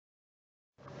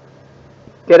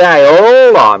G'day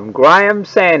all, I'm Graham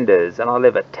Sanders and I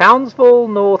live at Townsville,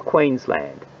 North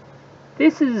Queensland.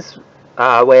 This is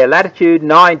where latitude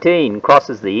 19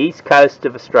 crosses the east coast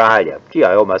of Australia. Gee,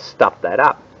 I almost stuffed that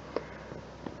up.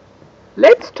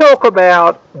 Let's talk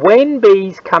about when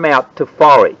bees come out to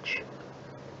forage.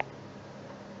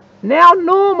 Now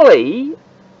normally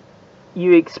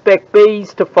you expect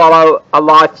bees to follow a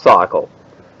life cycle.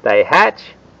 They hatch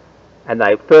and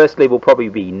they firstly will probably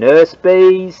be nurse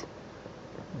bees.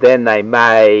 Then they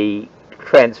may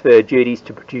transfer duties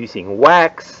to producing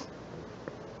wax,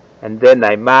 and then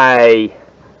they may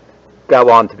go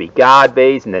on to be guard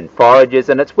bees and then foragers,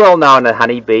 and it's well known that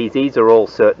honeybees, these are all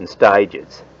certain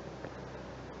stages.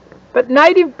 But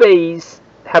native bees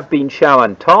have been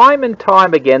shown time and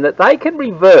time again that they can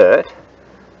revert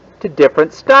to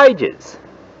different stages.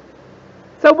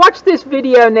 So watch this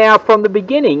video now from the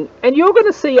beginning and you're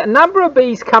going to see a number of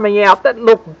bees coming out that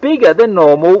look bigger than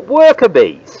normal worker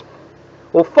bees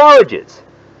or foragers.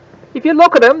 If you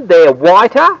look at them, they're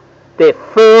whiter, they're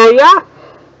furrier.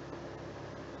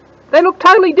 They look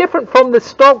totally different from the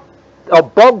stock or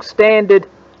bog standard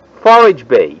forage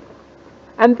bee.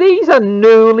 And these are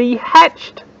newly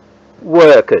hatched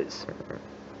workers.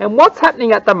 And what's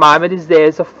happening at the moment is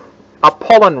there's a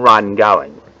pollen run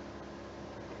going.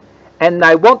 And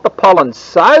they want the pollen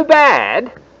so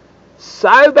bad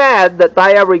that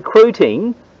they are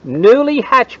recruiting newly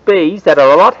hatched bees that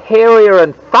are a lot hairier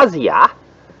and fuzzier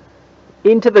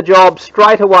into the job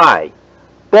straight away,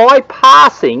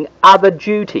 bypassing other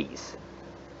duties.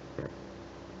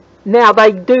 Now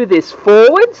they do this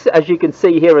forwards, as you can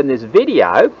see here in this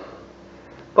video,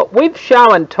 but we've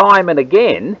shown time and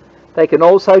again they can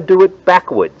also do it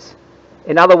backwards.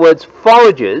 In other words,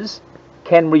 foragers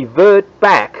can revert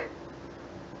back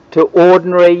to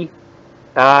ordinary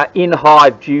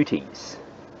in-hive duties.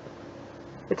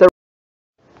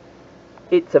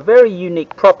 It's a very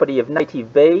unique property of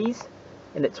native bees,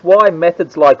 and it's why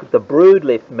methods like the brood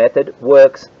lift method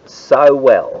works so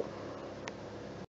well.